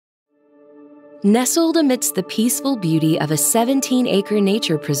Nestled amidst the peaceful beauty of a 17-acre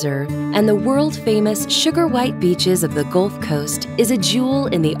nature preserve and the world-famous sugar white beaches of the Gulf Coast is a jewel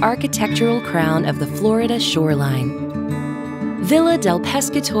in the architectural crown of the Florida shoreline. Villa del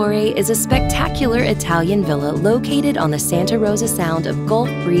Pescatore is a spectacular Italian villa located on the Santa Rosa Sound of Gulf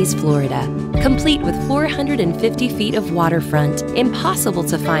Breeze, Florida. Complete with 450 feet of waterfront, impossible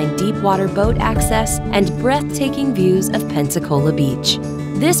to find deep water boat access, and breathtaking views of Pensacola Beach.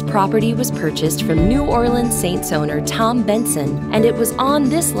 This property was purchased from New Orleans Saints owner Tom Benson, and it was on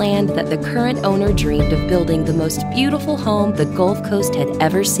this land that the current owner dreamed of building the most beautiful home the Gulf Coast had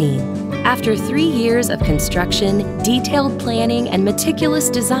ever seen. After 3 years of construction, detailed planning, and meticulous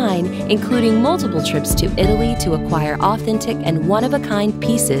design, including multiple trips to Italy to acquire authentic and one-of-a-kind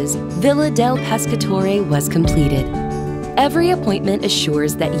pieces, Villa del Pescatore was completed. Every appointment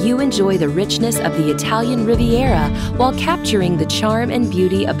assures that you enjoy the richness of the Italian Riviera while capturing the charm and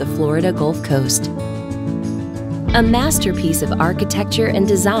beauty of the Florida Gulf Coast. A masterpiece of architecture and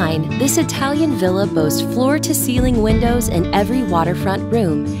design, this Italian villa boasts floor-to-ceiling windows in every waterfront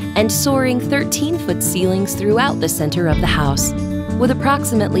room and soaring 13-foot ceilings throughout the center of the house. With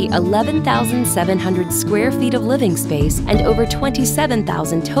approximately 11,700 square feet of living space and over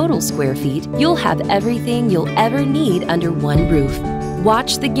 27,000 total square feet, you'll have everything you'll ever need under one roof.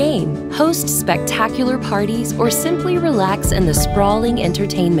 Watch the game, host spectacular parties, or simply relax in the sprawling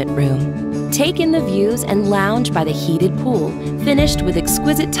entertainment room. Take in the views and lounge by the heated pool, finished with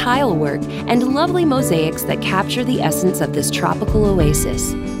exquisite tile work and lovely mosaics that capture the essence of this tropical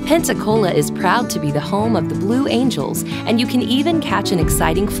oasis. Pensacola is proud to be the home of the Blue Angels, and you can even catch an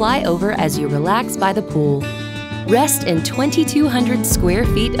exciting flyover as you relax by the pool. Rest in 2,200 square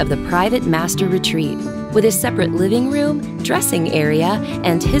feet of the private master retreat, with a separate living room, dressing area,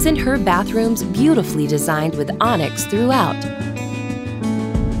 and his and her bathrooms beautifully designed with onyx throughout.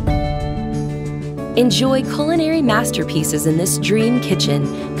 Enjoy culinary masterpieces in this dream kitchen,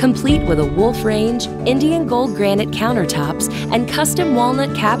 complete with a wolf range, Indian gold granite countertops, and custom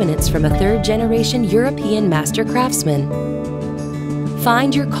walnut cabinets from a third-generation European master craftsman.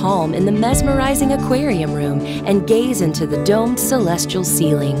 Find your calm in the mesmerizing aquarium room and gaze into the domed celestial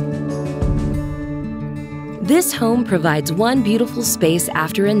ceiling. This home provides one beautiful space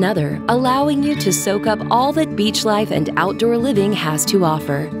after another, allowing you to soak up all that beach life and outdoor living has to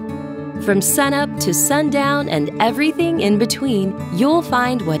offer. From sunup to sundown and everything in between, you'll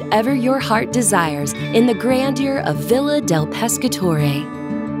find whatever your heart desires in the grandeur of Villa del Pescatore.